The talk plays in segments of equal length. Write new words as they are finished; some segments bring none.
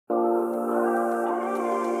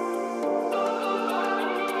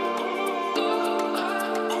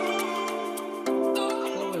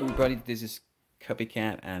everybody, this is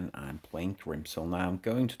Copycat and I'm playing Grimsoul. Now I'm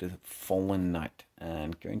going to the Fallen Knight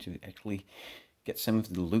and going to actually get some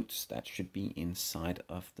of the loot that should be inside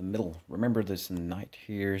of the middle. Remember there's a knight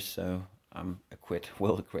here, so I'm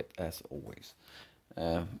well equipped as always.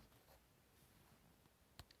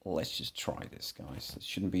 Let's just try this, guys. It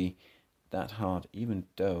shouldn't be that hard, even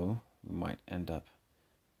though we might end up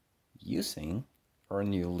using our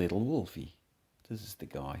new little wolfie. This is the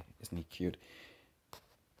guy, isn't he cute?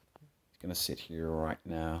 Gonna sit here right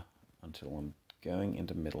now until I'm going in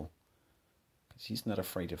the middle, because he's not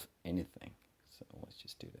afraid of anything. So let's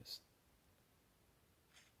just do this.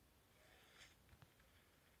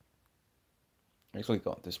 I actually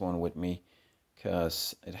got this one with me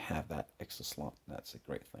because it had that extra slot. That's a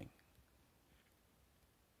great thing.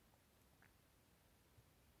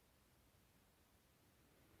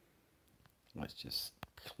 Let's just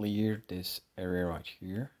clear this area right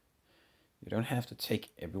here. You don't have to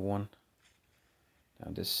take everyone.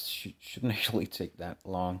 Now this shouldn't actually take that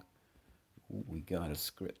long. Ooh, we got a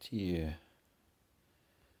script here.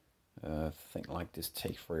 Think like this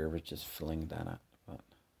take forever just filling that up, but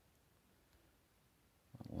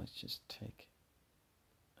well, let's just take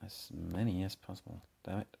as many as possible.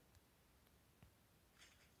 Damn it.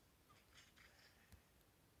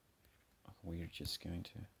 We're just going to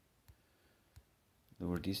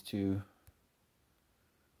lure these two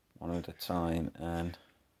one at a time, and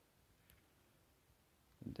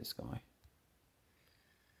this guy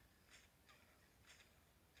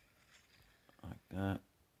like that,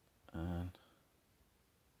 and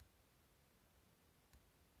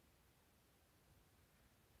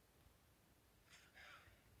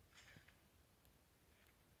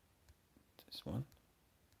this one.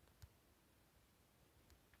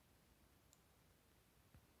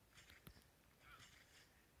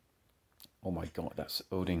 Oh my god, that's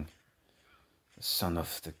Odin, the son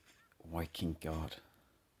of the Viking god.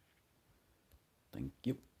 Thank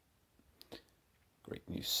you. Great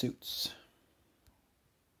new suits.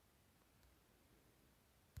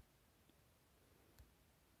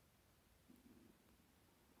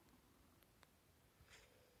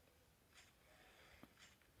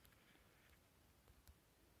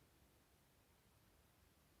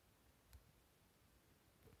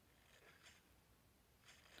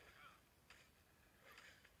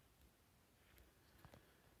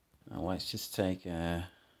 Now let's just take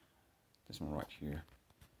this one right here,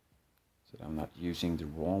 so that I'm not using the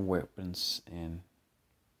wrong weapons in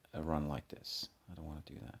a run like this. I don't want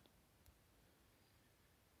to do that.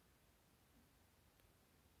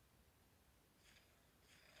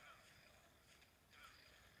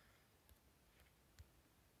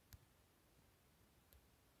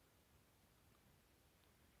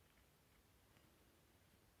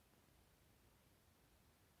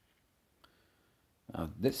 Now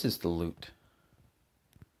this is the loot.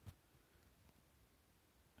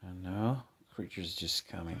 And now creatures just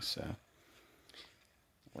coming, so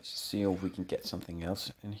let's see if we can get something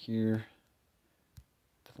else in here.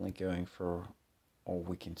 Definitely going for all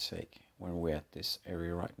we can take when we're at this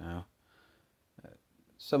area right now.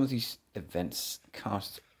 Some of these events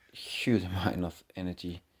cost a huge amount of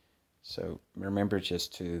energy, so remember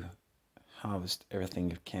just to harvest everything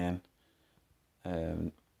you can.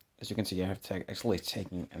 As you can see, I have actually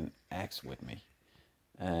taken an axe with me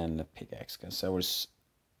and a pickaxe, because I was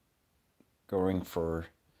going for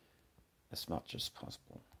as much as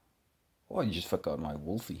possible. Oh, I just forgot my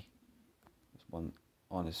wolfie. This one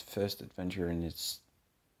on his first adventure and it's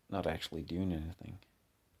not actually doing anything.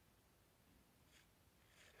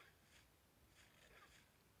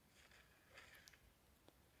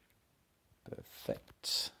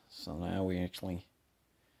 Perfect. So now we're actually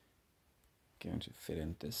going to fit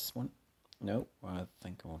in this one. No, I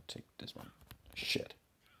think I'll take this one. Shit.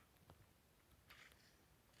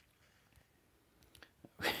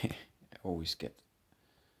 I always get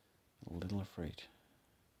a little afraid.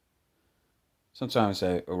 Sometimes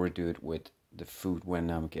I overdo it with the food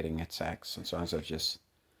when I'm getting attacked. Sometimes I just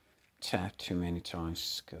tap too many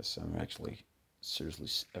times because I'm actually seriously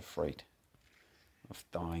afraid of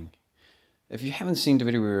dying. If you haven't seen the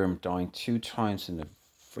video where I'm dying 2 times in the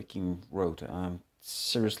freaking road, I'm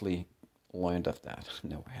seriously learned of that.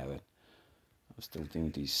 No, I haven't. I'm still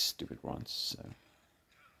doing these stupid runs. So.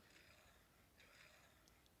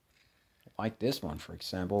 Like this one, for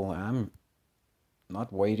example, I'm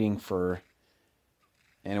not waiting for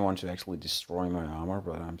anyone to actually destroy my armor,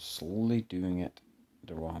 but I'm slowly doing it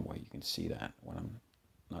the wrong way. You can see that when I'm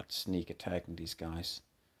not sneak attacking these guys.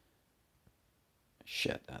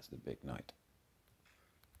 Shit, that's the big knight.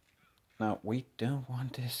 Now, we don't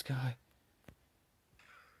want this guy.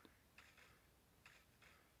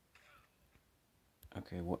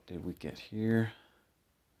 Okay, what did we get here?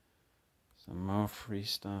 Some more free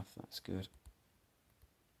stuff, that's good.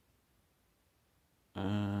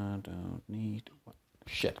 I don't need... What?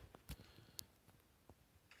 Shit.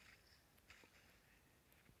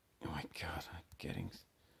 Oh my god, I'm getting...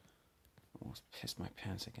 almost pissed my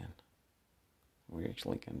pants again. We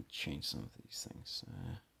actually can change some of these things.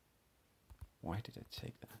 Why did I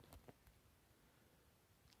take that?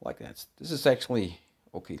 Like that. This is actually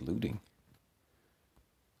okay looting.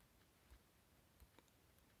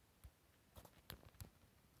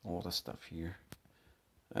 All the stuff here.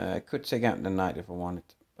 I could take out the knight if I wanted,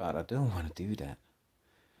 but I don't want to do that.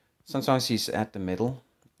 Sometimes he's at the middle,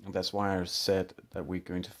 and that's why I said that we're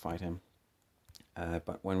going to fight him.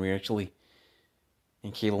 But when we're actually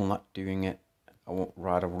in Kiel not doing it, I would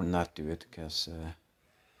rather not do it, because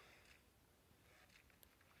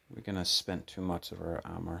we're gonna spend too much of our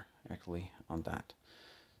armor actually on that.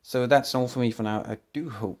 So that's all for me for now. I do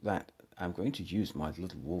hope that I'm going to use my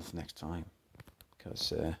little wolf next time,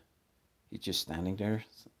 because he's just standing there.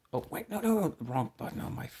 Oh wait, no, wrong button. Oh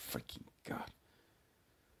my freaking god!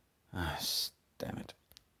 Ah, damn it.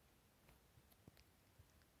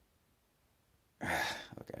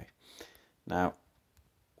 Okay, now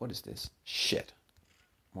what is this? Shit,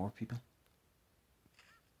 more people.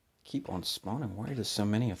 Keep on spawning. Why are there so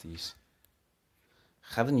many of these?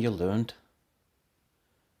 Haven't you learned?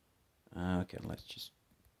 Okay, let's just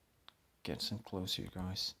get some close here,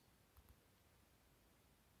 guys.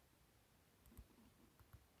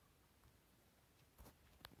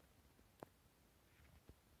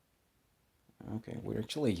 Okay, we're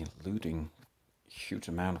actually looting a huge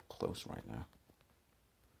amount of clothes right now.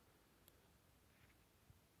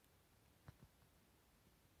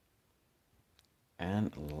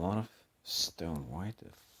 And a lot of stone. Why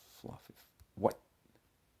the fluffy... What?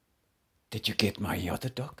 Did you get my other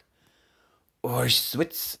dog? Or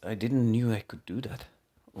switch? I didn't knew I could do that.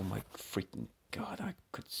 Oh my freaking god, I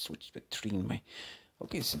could switch between my...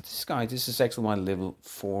 Okay, so this is actually my level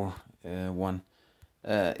 4 one.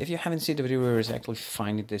 If you haven't seen the video where I was actually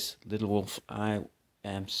finding this little wolf, I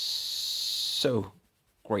am so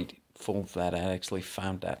grateful that I actually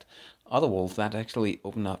found that other wolf. That actually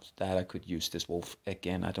opened up that I could use this wolf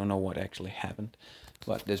again. I don't know what actually happened,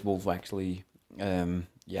 but this wolf actually,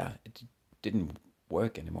 yeah, it didn't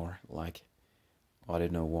work anymore. Like, I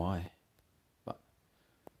don't know why, but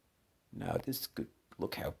now this could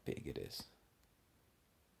look how big it is.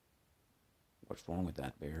 What's wrong with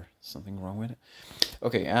that bear? Something wrong with it?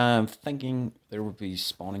 Okay, I'm thinking there will be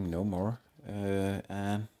spawning no more.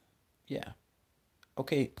 And yeah,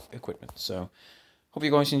 okay equipment. So hope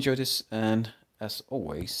you guys enjoy this, and as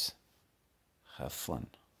always, have fun.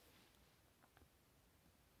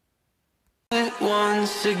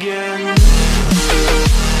 Once again.